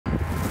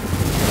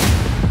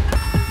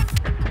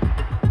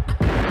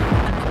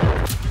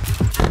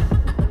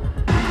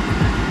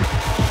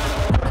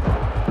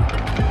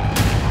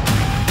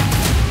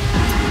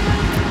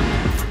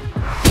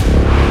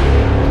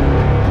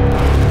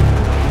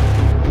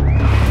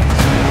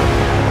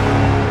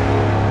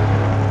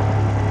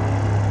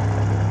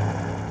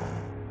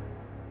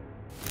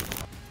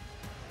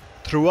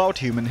Throughout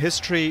human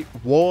history,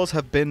 wars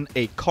have been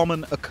a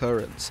common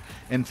occurrence.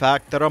 In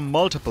fact, there are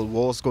multiple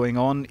wars going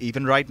on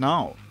even right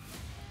now.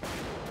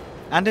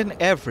 And in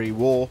every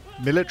war,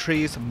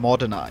 militaries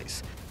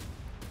modernize.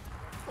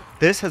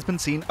 This has been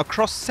seen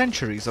across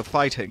centuries of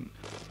fighting.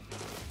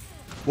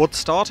 What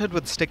started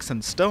with sticks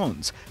and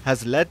stones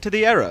has led to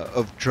the era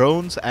of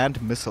drones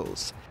and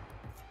missiles.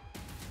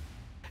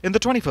 In the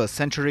 21st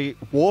century,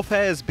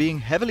 warfare is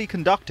being heavily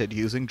conducted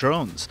using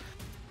drones.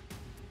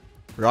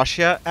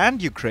 Russia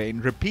and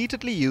Ukraine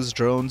repeatedly use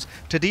drones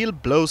to deal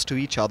blows to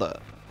each other.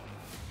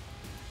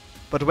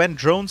 But when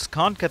drones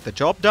can't get the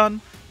job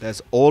done,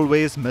 there's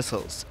always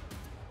missiles.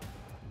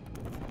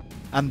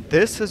 And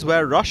this is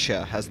where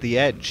Russia has the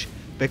edge,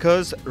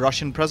 because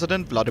Russian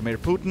President Vladimir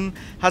Putin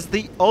has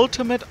the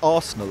ultimate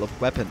arsenal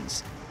of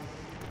weapons.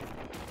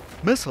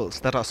 Missiles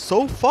that are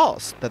so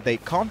fast that they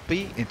can't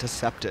be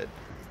intercepted.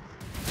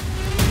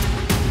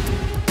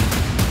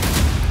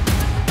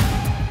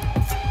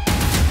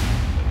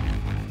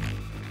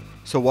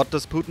 So what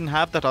does Putin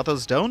have that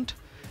others don't?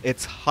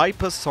 It's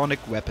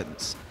hypersonic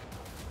weapons.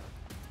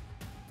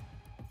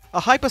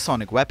 A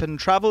hypersonic weapon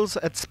travels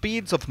at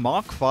speeds of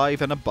Mach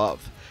 5 and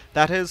above,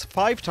 that is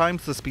 5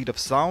 times the speed of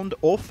sound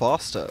or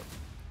faster.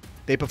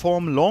 They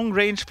perform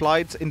long-range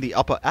flights in the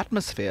upper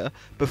atmosphere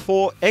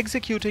before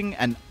executing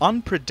an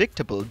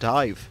unpredictable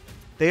dive.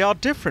 They are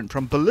different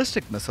from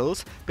ballistic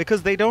missiles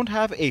because they don't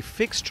have a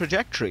fixed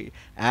trajectory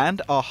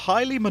and are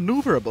highly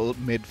maneuverable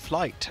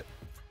mid-flight.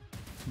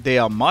 They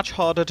are much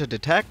harder to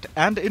detect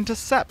and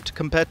intercept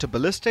compared to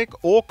ballistic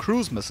or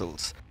cruise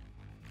missiles.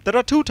 There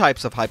are 2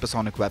 types of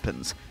hypersonic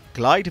weapons: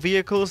 glide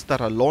vehicles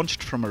that are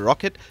launched from a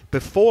rocket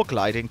before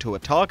gliding to a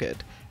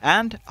target,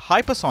 and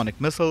hypersonic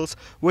missiles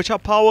which are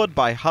powered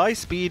by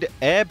high-speed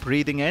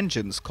air-breathing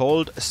engines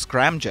called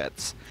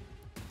scramjets.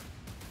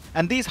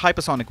 And these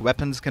hypersonic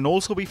weapons can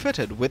also be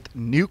fitted with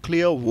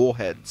nuclear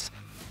warheads.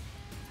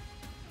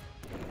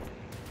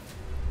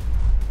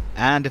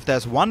 And if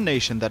there's one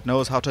nation that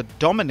knows how to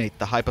dominate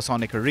the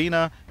hypersonic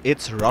arena,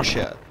 it's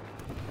Russia.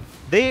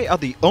 They are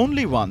the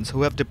only ones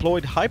who have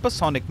deployed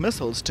hypersonic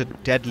missiles to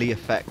deadly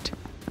effect.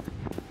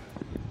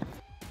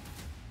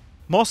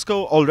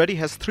 Moscow already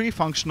has 3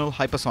 functional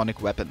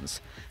hypersonic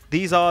weapons.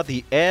 These are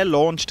the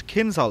air-launched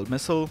Kinzhal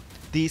missile,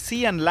 the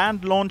sea and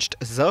land-launched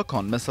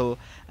Zircon missile,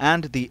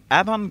 and the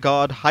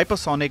Avangard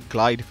hypersonic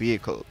glide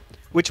vehicle,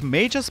 which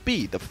may just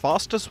be the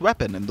fastest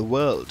weapon in the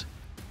world.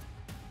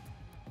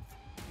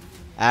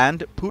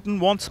 And Putin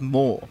wants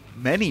more,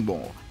 many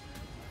more,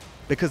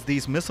 because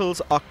these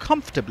missiles are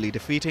comfortably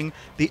defeating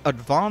the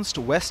advanced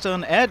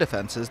Western air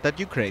defenses that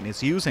Ukraine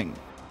is using.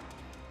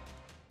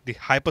 The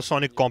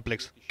hypersonic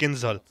complex,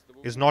 Kinzhal,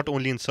 is not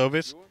only in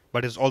service,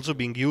 but is also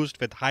being used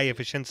with high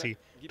efficiency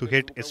to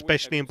hit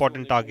especially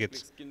important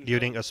targets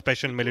during a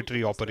special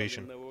military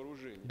operation.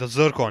 The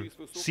Zircon,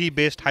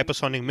 sea-based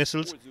hypersonic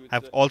missiles,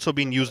 have also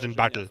been used in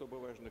battle.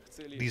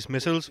 These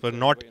missiles were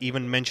not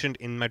even mentioned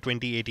in my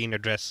 2018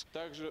 address,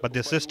 but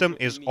the system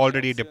is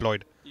already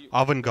deployed.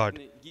 Avangard,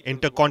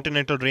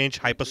 intercontinental range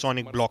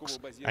hypersonic blocks,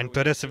 and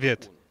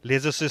Peresviet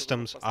laser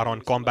systems are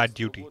on combat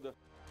duty.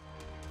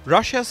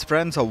 Russia's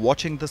friends are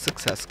watching the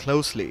success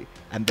closely,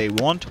 and they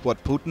want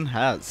what Putin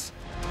has.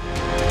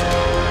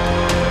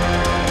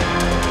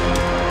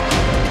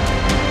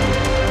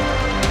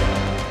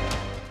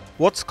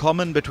 What's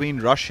common between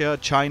Russia,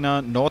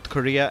 China, North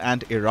Korea,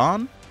 and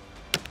Iran?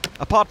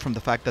 Apart from the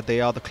fact that they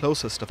are the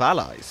closest of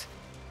allies,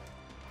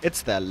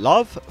 it's their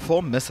love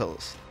for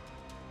missiles.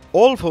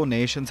 All 4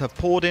 nations have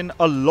poured in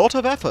a lot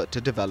of effort to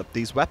develop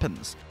these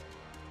weapons.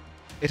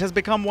 It has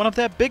become one of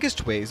their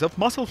biggest ways of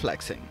muscle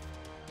flexing.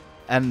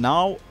 And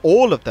now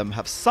all of them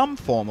have some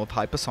form of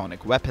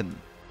hypersonic weapon.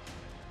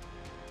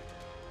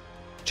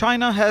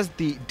 China has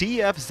the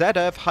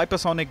DF-ZF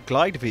hypersonic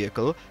glide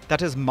vehicle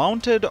that is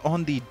mounted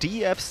on the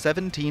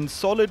DF-17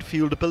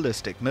 solid-fueled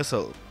ballistic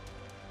missile.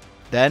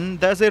 Then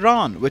there's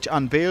Iran, which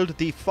unveiled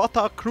the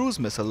Fattah cruise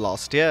missile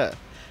last year.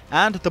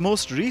 And the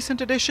most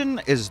recent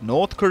addition is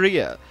North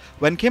Korea,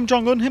 when Kim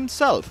Jong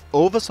himself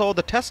oversaw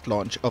the test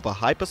launch of a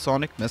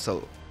hypersonic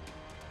missile.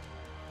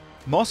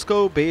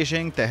 Moscow,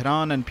 Beijing,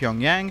 Tehran and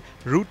Pyongyang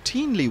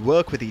routinely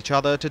work with each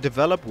other to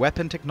develop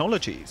weapon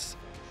technologies.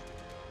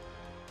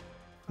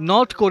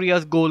 North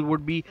Korea's goal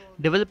would be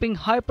developing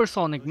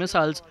hypersonic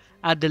missiles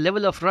at the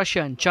level of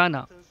Russia and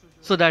China,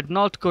 so that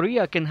North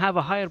Korea can have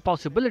a higher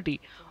possibility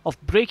of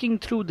breaking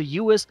through the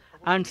US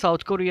and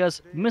South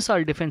Korea's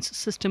missile defense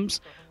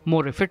systems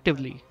more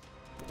effectively.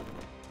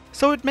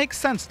 So it makes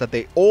sense that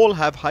they all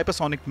have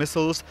hypersonic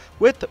missiles,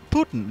 with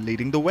Putin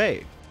leading the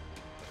way.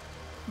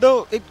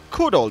 Though it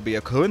could all be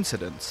a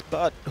coincidence,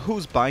 but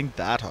who's buying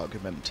that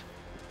argument?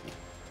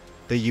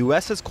 The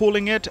US is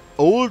calling it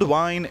old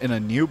wine in a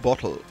new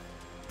bottle.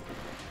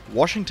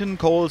 Washington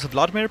calls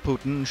Vladimir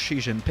Putin, Xi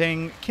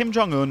Jinping, Kim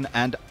Jong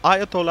and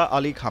Ayatollah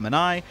Ali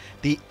Khamenei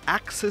the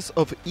axis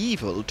of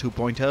evil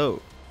 2.0.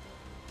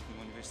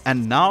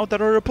 And now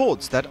there are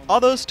reports that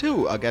others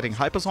too are getting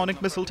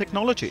hypersonic missile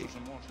technology.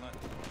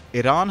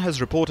 Iran has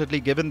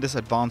reportedly given this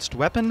advanced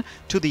weapon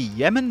to the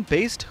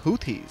Yemen-based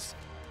Houthis.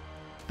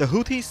 The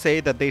Houthis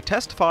say that they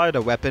test-fired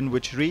a weapon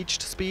which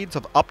reached speeds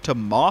of up to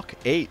Mach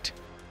 8.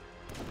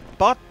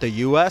 But the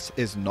US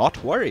is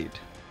not worried.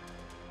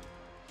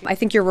 I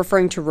think you're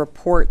referring to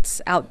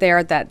reports out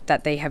there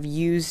that they have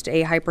used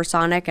a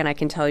hypersonic, and I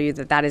can tell you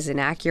that that is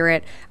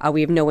inaccurate. We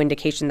have no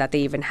indication that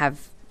they even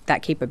have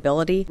that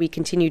capability. We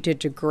continue to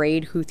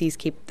degrade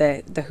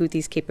the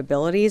Houthis'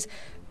 capabilities,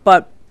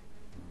 but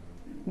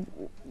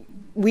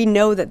we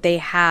know that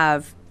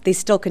they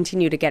still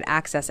continue to get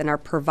access and are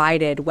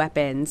provided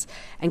weapons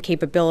and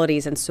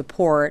capabilities and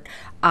support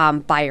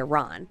by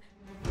Iran.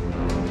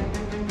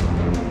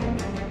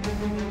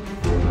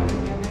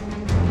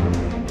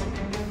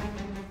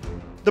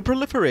 The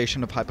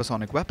proliferation of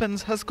hypersonic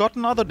weapons has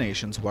gotten other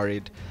nations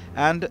worried,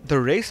 and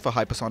the race for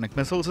hypersonic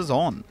missiles is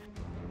on.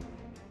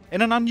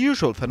 In an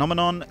unusual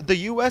phenomenon, the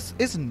US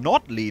is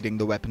not leading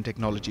the weapon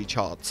technology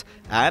charts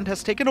and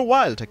has taken a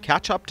while to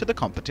catch up to the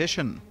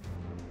competition.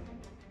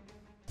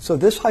 So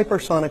this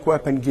hypersonic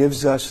weapon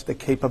gives us the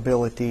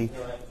capability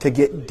to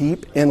get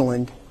deep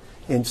inland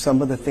in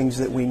some of the things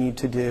that we need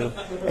to do.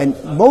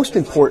 And most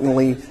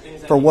importantly,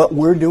 for what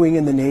we're doing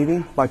in the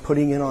Navy, by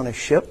putting it on a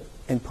ship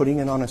and putting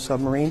it on a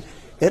submarine,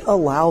 it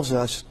allows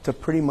us to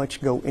pretty much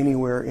go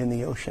anywhere in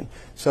the ocean.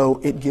 So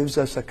it gives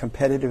us a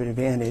competitive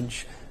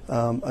advantage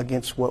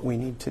against what we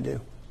need to do.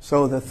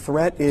 So the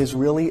threat is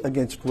really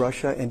against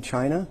Russia and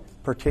China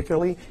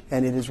particularly,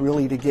 and it is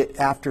really to get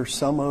after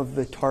some of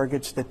the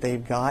targets that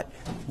they've got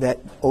that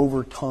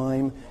over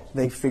time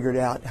they figured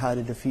out how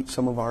to defeat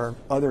some of our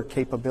other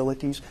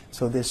capabilities,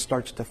 so this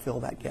starts to fill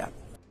that gap.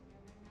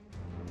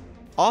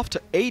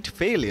 After 8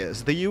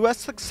 failures, the US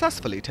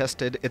successfully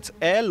tested its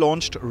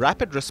air-launched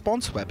rapid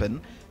response weapon,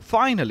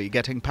 finally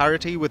getting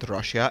parity with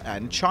Russia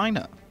and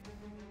China.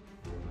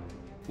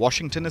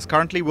 Washington is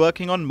currently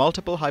working on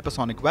multiple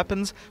hypersonic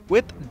weapons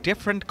with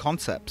different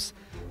concepts.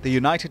 The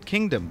United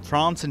Kingdom,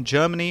 France and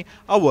Germany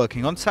are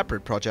working on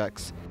separate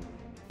projects.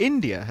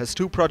 India has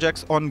 2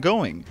 projects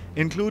ongoing,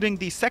 including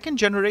the second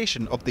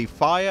generation of the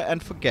Fire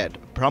and Forget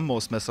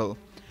BrahMos missile.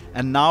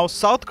 And now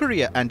South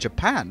Korea and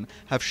Japan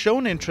have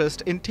shown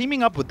interest in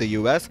teaming up with the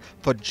US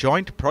for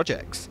joint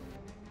projects.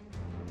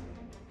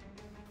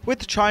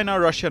 With China,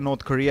 Russia,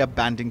 North Korea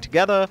banding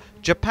together,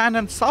 Japan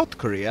and South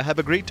Korea have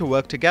agreed to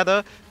work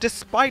together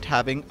despite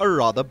having a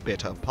rather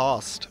bitter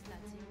past.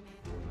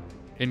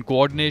 In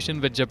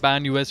coordination with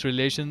Japan-US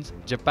relations,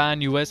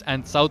 Japan-US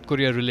and South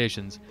Korea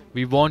relations,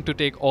 we want to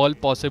take all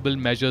possible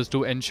measures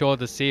to ensure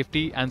the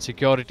safety and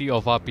security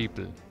of our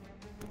people.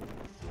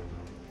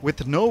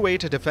 With no way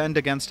to defend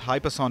against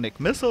hypersonic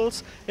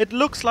missiles, it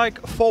looks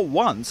like, for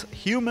once,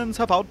 humans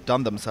have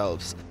outdone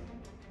themselves.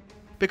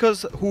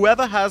 Because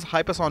whoever has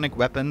hypersonic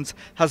weapons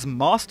has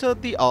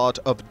mastered the art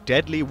of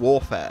deadly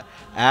warfare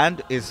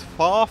and is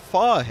far,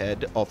 far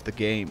ahead of the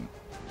game.